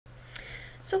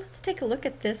So let's take a look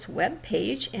at this web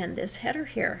page and this header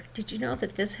here. Did you know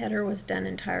that this header was done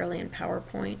entirely in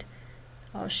PowerPoint?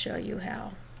 I'll show you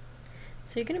how.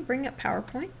 So you're going to bring up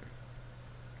PowerPoint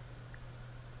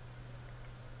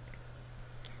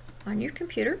on your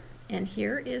computer, and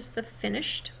here is the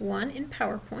finished one in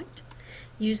PowerPoint.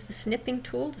 Use the snipping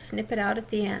tool to snip it out at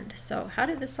the end. So how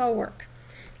did this all work?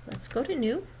 Let's go to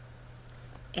New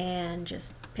and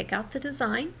just pick out the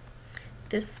design.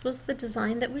 This was the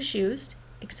design that was used,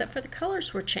 except for the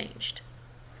colors were changed.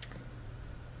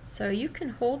 So you can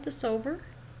hold this over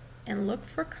and look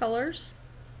for colors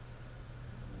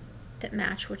that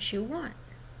match what you want.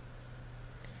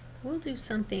 We'll do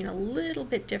something a little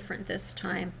bit different this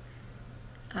time,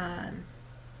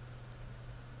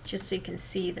 just so you can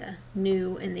see the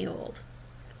new and the old.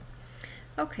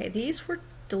 Okay, these were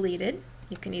deleted.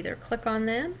 You can either click on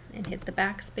them and hit the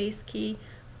backspace key,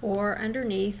 or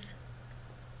underneath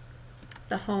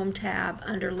the Home tab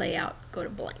under Layout, go to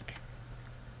Blank.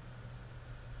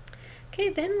 Okay,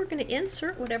 then we're going to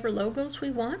insert whatever logos we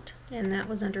want, and that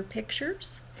was under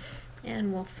Pictures,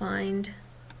 and we'll find,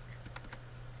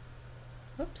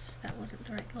 whoops, that wasn't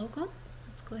the right logo.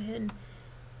 Let's go ahead and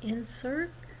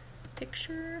insert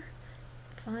picture,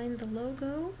 find the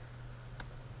logo.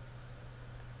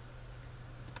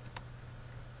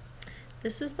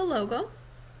 This is the logo.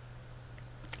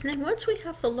 And then once we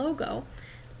have the logo,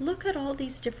 look at all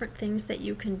these different things that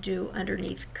you can do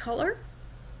underneath color.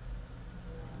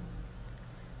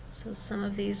 So some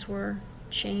of these were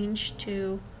changed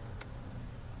to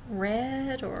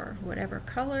red or whatever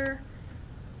color.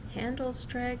 Handles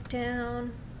drag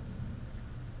down.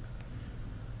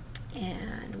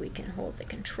 And we can hold the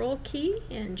Control key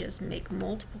and just make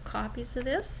multiple copies of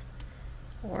this,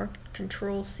 or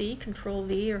Control C, Control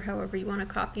V, or however you want to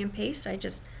copy and paste. I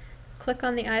just click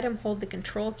on the item, hold the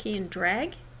Control key, and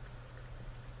drag.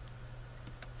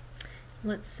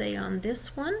 Let's say on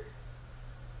this one,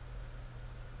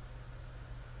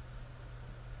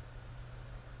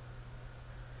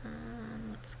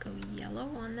 let's go yellow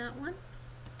on that one.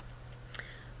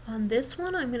 On this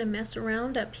one, I'm going to mess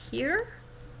around up here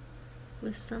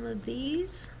with some of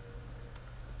these.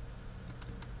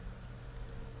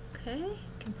 Okay, you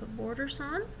can put borders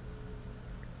on. You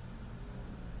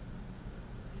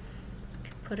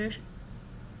can put a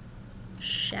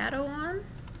shadow on.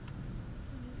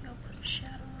 Maybe I'll put a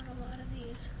shadow on a lot of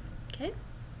these. Okay.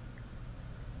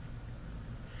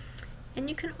 And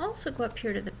you can also go up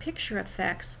here to the picture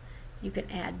effects. You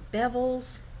can add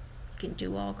bevels. You can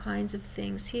do all kinds of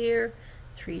things here.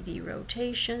 3D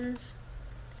rotations.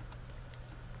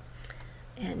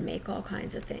 And make all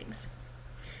kinds of things.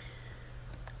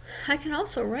 I can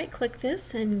also right-click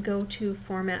this and go to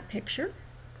Format Picture.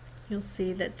 You'll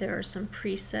see that there are some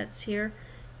presets here,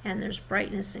 and there's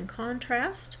brightness and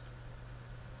contrast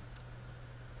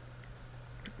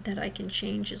that I can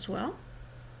change as well.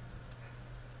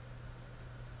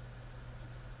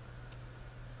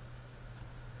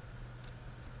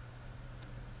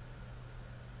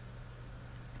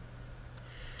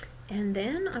 And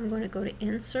then I'm going to go to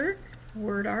Insert,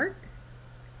 Word Art,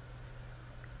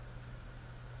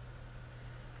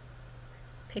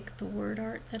 pick the word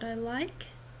art that I like.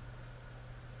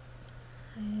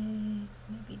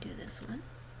 Maybe do this one.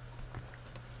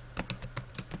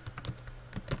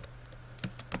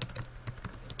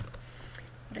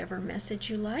 Whatever message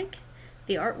you like.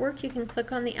 The artwork, you can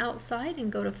click on the outside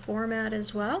and go to Format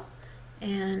as well,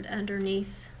 and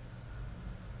underneath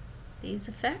these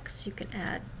effects you can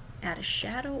add a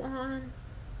shadow on.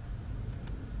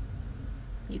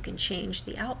 You can change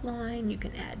the outline, you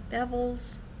can add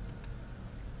bevels.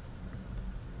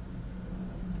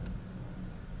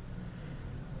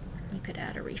 You could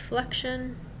add a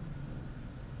reflection.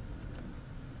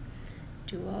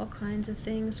 Do all kinds of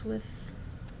things with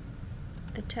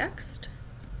the text.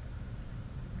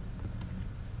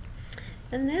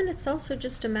 And then it's also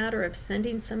just a matter of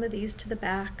sending some of these to the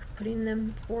back, putting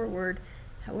them forward,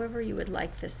 however you would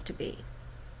like this to be.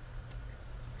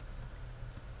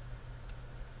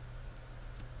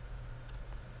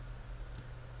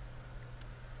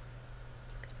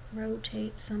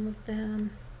 Rotate some of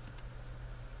them.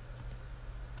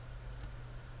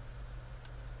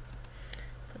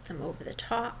 Put them over the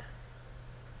top.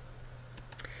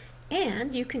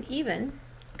 And you can even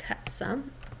cut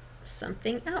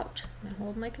something out. I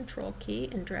hold my Control key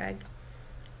and drag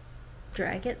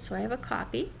it so I have a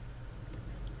copy.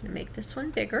 I'm going to make this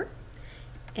one bigger,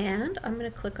 and I'm going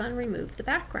to click on Remove the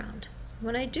Background.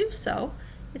 When I do so,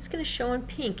 it's going to show in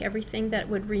pink everything that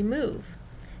would remove.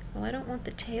 Well, I don't want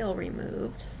the tail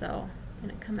removed, so I'm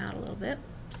going to come out a little bit.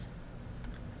 Oops.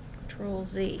 Control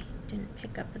Z, Didn't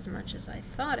pick up as much as I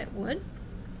thought it would.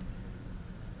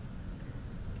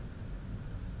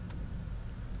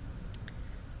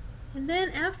 And then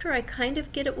after I kind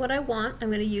of get it what I want, I'm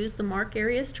going to use the mark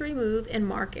areas to remove and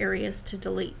mark areas to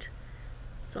delete.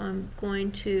 So I'm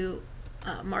going to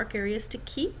mark areas to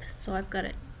keep. So I've got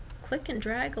to click and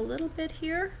drag a little bit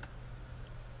here.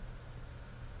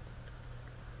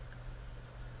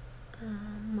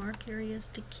 Mark areas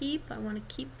to keep. I want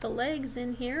to keep the legs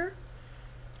in here.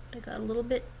 I got a little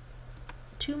bit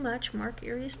too much. Mark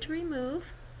areas to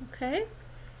remove. Okay.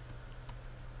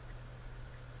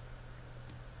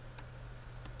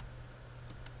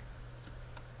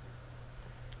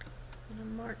 I'm going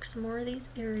to mark some more of these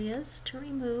areas to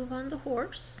remove on the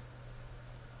horse.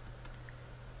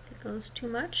 If it goes too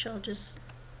much, I'm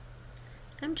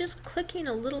just clicking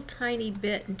a little tiny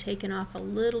bit and taking off a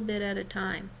little bit at a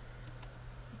time,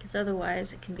 because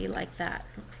otherwise it can be like that.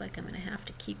 Looks like I'm going to have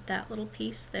to keep that little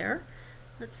piece there.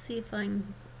 Let's see if I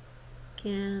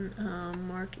can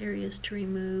mark areas to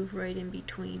remove right in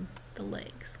between the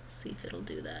legs. Let's see if it'll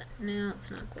do that. No, it's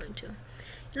not going to.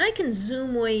 And I can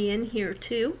zoom way in here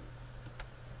too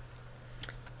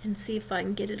and see if I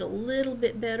can get it a little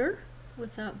bit better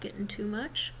without getting too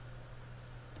much.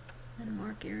 And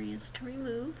mark areas to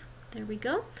remove. There we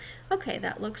go. Okay,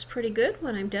 that looks pretty good.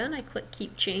 When I'm done, I click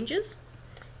Keep Changes.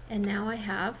 And now I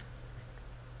have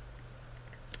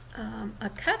a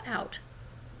cutout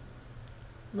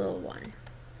little one.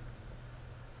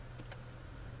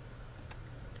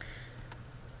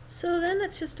 So then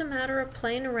it's just a matter of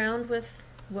playing around with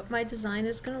what my design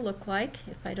is going to look like.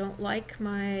 If I don't like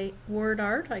my word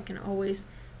art, I can always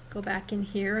go back in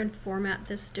here and format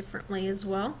this differently as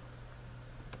well.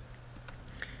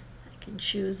 I can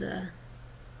choose a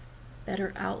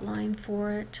better outline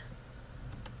for it.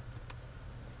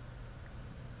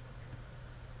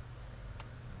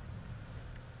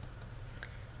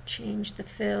 Change the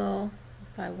fill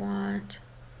if I want.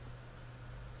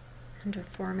 Under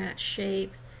Format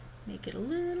Shape, make it a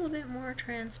little bit more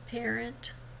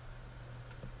transparent.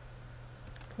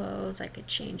 Close. I could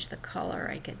change the color.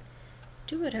 I could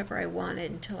do whatever I wanted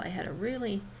until I had a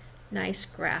really nice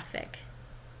graphic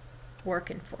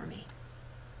working for me.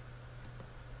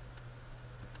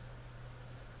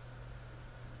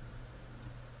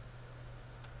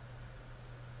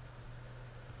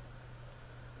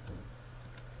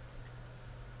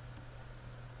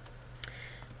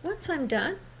 Once I'm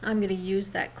done, I'm going to use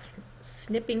that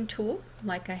snipping tool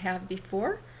like I have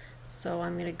before. So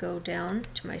I'm going to go down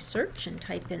to my search and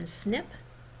type in snip,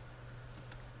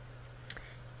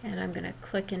 and I'm going to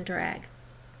click and drag.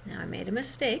 Now I made a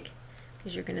mistake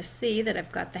because you're going to see that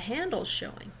I've got the handles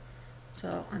showing.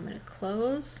 So I'm going to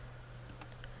close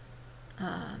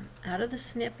out of the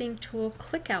snipping tool,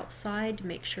 click outside to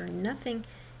make sure nothing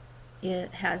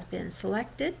has been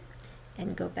selected,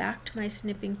 and go back to my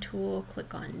snipping tool,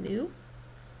 click on New,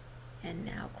 and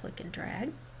now click and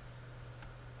drag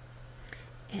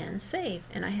and save.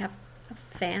 And I have a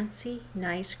fancy,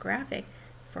 nice graphic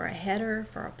for a header,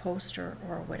 for a poster,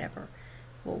 or whatever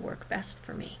will work best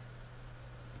for me.